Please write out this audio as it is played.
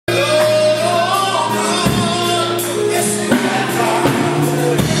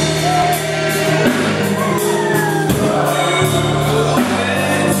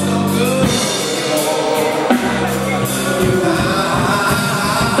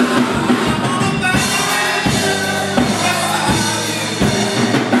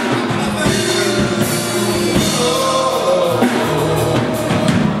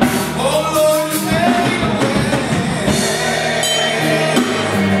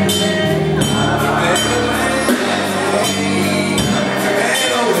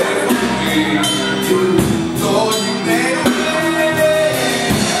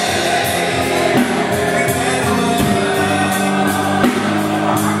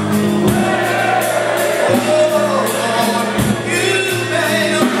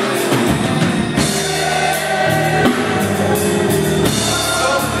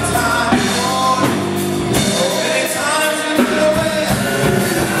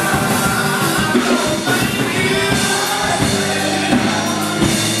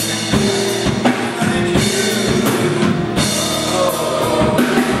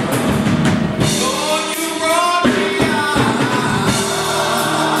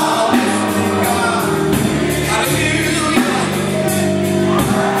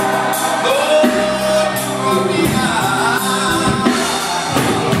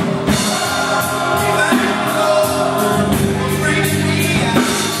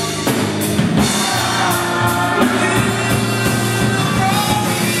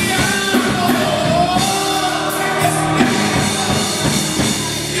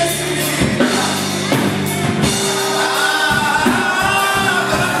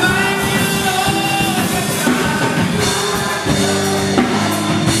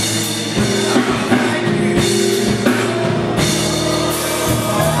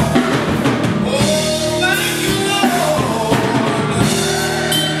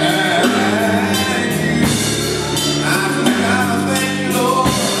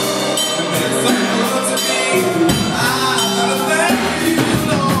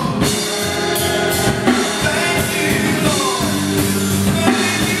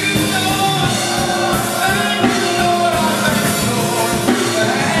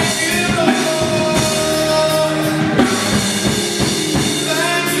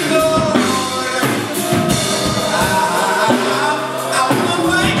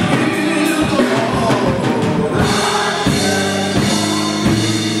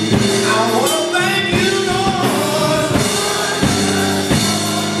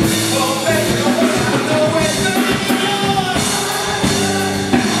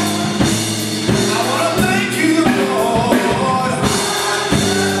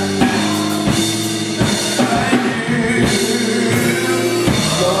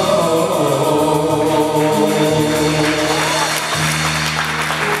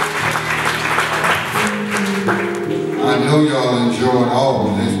know y'all enjoyed all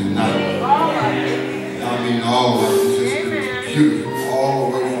of this tonight. I mean, all of it. It's just beautiful,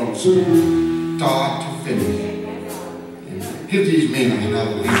 all the way from start to finish. And give these men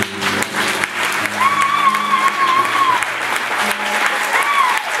another hand.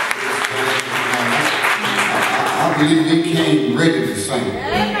 I believe they came ready to sing.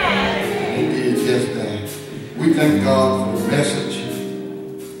 They did just that. We thank God for the message.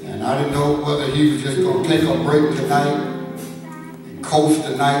 And I didn't know whether he was just going to take a break tonight and coast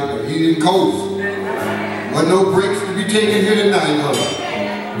tonight, but he didn't coast. There wasn't no breaks to be taken here tonight, was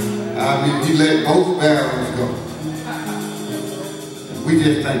there? I mean, he let both barrels go. And we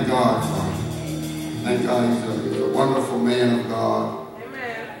just thank God for him. Thank God he's a wonderful man of God.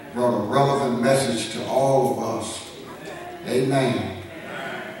 Brought a relevant message to all of us. Amen.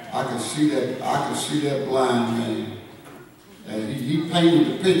 I could see that blind man. And he painted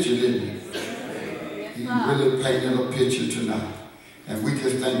the picture, didn't he? He really painted a picture tonight. And we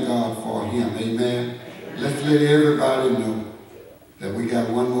just thank God for him. Amen. Let's let everybody know that we got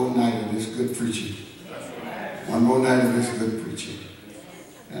one more night of this good preaching. One more night of this good preaching.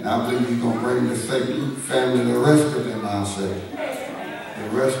 And I believe he's going to bring the St. Luke family, the rest of them, I'll say. The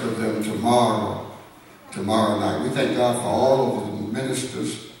rest of them tomorrow night. We thank God for all of the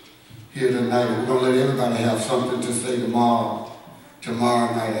ministers here tonight. We're going to let everybody have something to say tomorrow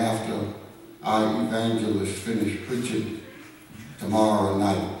night after our evangelists finish preaching tomorrow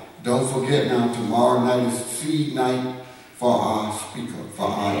night. Don't forget now, tomorrow night is seed night for our speaker, for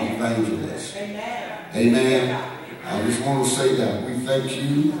our evangelist. Amen. Amen. I just want to say that we thank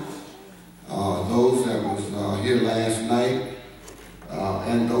you, those that was here last night,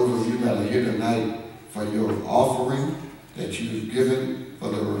 and those of you that are here tonight for your offering that you've given for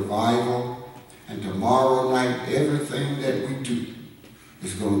the revival. And tomorrow night, everything that we do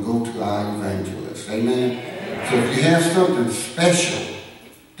is going to go to our evangelist. Amen. So if you have something special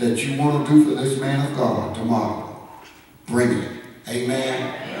that you want to do for this man of God tomorrow, bring it.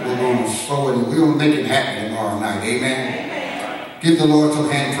 Amen. We're going to sow it and we're going to make it happen tomorrow night. Amen. Give the Lord some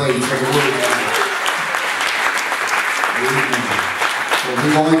hand praise for the word. Amen. So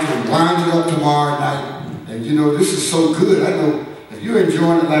we're going to wind it up tomorrow night. And you know, this is so good. I know if you're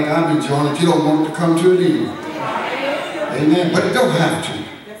enjoying it like I'm enjoying it, you don't want it to come to an end. Amen. But it don't have to.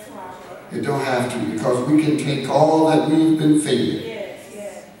 It don't have to, because we can take all that we've been fed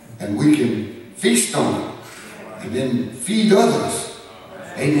and we can feast on it and then feed others.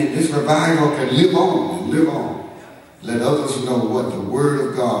 Amen. This revival can live on and live on. Let others know what the Word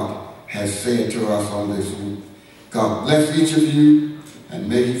of God has said to us on this week. God bless each of you, and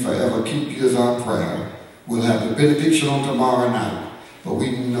may He forever keep you as our prayer. We'll have the benediction on tomorrow night, but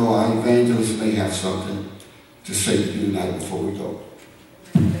we know our evangelists may have something to say to you tonight before we go.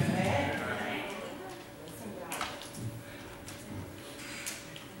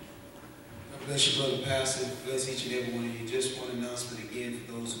 Bless you, Brother Pastor. Bless each and every one of you. Just one announcement again for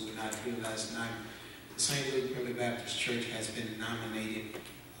those who were not here last night. The St. Louis Primitive Baptist Church has been nominated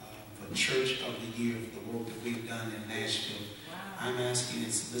for Church of the Year for the work that we've done in Nashville. I'm asking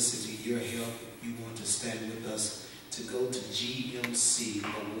and soliciting your help if you want to stand with us to go to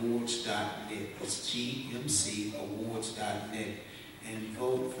gmcawards.net. That's gmcawards.net. And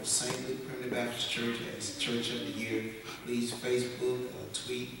vote for St. Luke Primitive Baptist Church as Church of the Year. Please Facebook,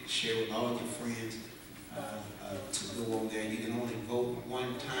 tweet, share with all your friends to go on there. You can only vote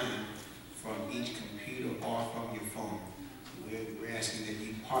one time from each computer or from your phone. We're asking that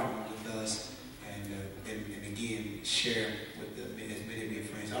you partner with us and again share with as many of your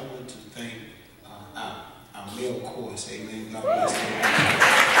friends. I want to thank our male chorus. Amen. God bless them.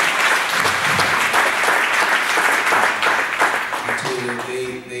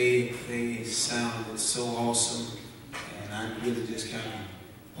 They sounded so awesome, and I really just kind of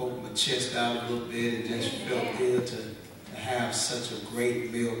poked my chest out a little bit and just felt good to have such a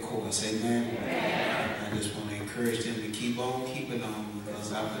great male chorus. Amen. I just want to encourage them to keep on keeping on,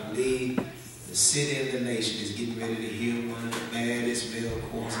 because I believe the city and the nation is getting ready to hear one of the baddest male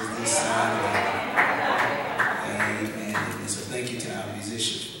choruses this side of it. Amen. And so thank you to our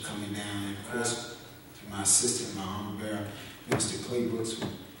musicians for coming down, and of course to my assistant, my armor bearer, Mr. Clay Brooks, for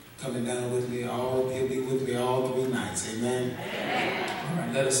coming down with me. He'll be with me all 3 nights. Amen. All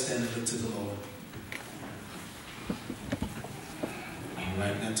right, let us stand and look to the Lord. All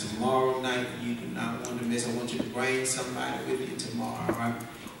right, now tomorrow night, you do not want to miss. I want you to bring somebody with you tomorrow. All right,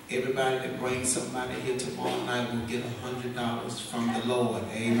 everybody that brings somebody here tomorrow night will get $100 from the Lord.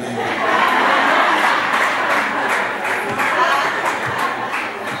 Amen.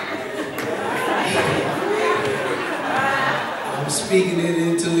 Speaking it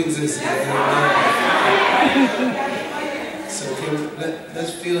into existence. So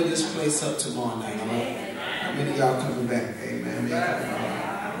let's fill this place up tomorrow night, all right? How many of y'all coming back? Amen.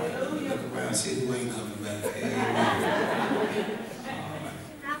 Look around, see who ain't coming back. Amen.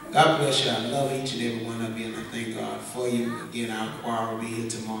 God bless you. I love each and every one of you, and I thank God for you. Again, our choir will be here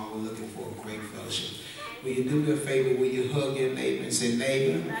tomorrow. We're looking for a great fellowship. Will you do me a favor? Will you hug your neighbor and say,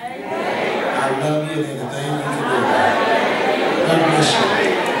 neighbor, I love you and anything you can do. God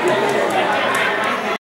bless you.